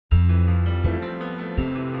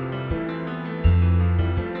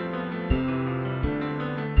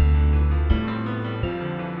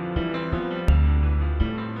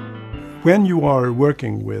When you are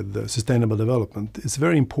working with sustainable development, it's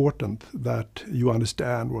very important that you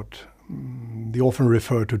understand what the often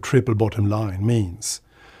referred to triple bottom line means.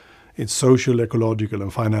 It's social, ecological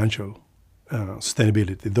and financial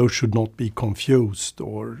sustainability. Those should not be confused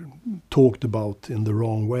or talked about in the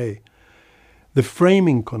wrong way. The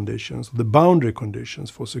framing conditions, the boundary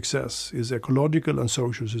conditions for success is ecological and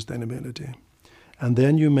social sustainability. And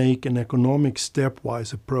then you make an economic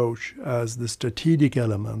stepwise approach as the strategic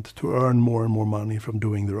element to earn more and more money from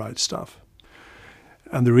doing the right stuff.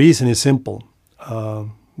 And the reason is simple.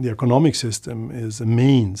 The economic system is a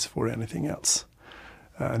means for anything else.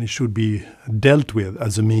 And it should be dealt with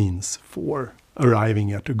as a means for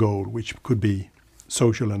arriving at a goal, which could be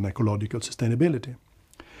social and ecological sustainability.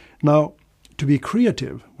 Now, to be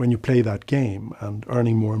creative when you play that game and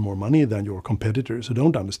earning more and more money than your competitors who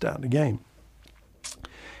don't understand the game,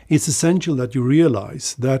 it's essential that you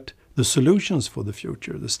realize that the solutions for the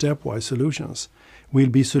future, the stepwise solutions, will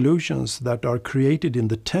be solutions that are created in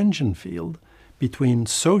the tension field between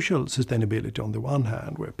social sustainability on the one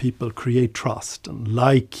hand, where people create trust and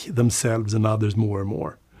like themselves and others more and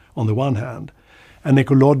more on the one hand, and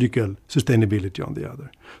ecological sustainability on the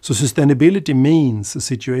other. So sustainability means a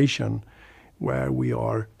situation where we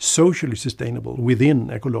are socially sustainable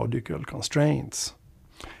within ecological constraints.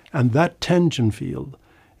 And that tension field,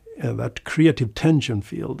 that creative tension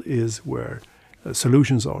field is where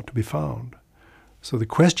solutions are to be found. So the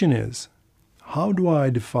question is, how do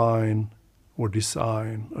I define or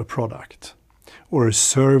design a product or a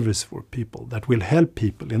service for people that will help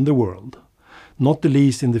people in the world, not the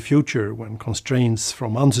least in the future when constraints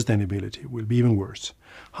from unsustainability will be even worse?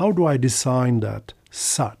 How do I design that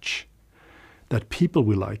such that people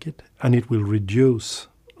will like it and it will reduce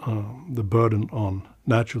the burden on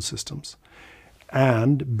natural systems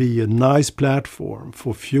and be a nice platform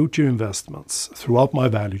for future investments throughout my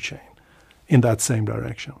value chain in that same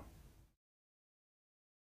direction?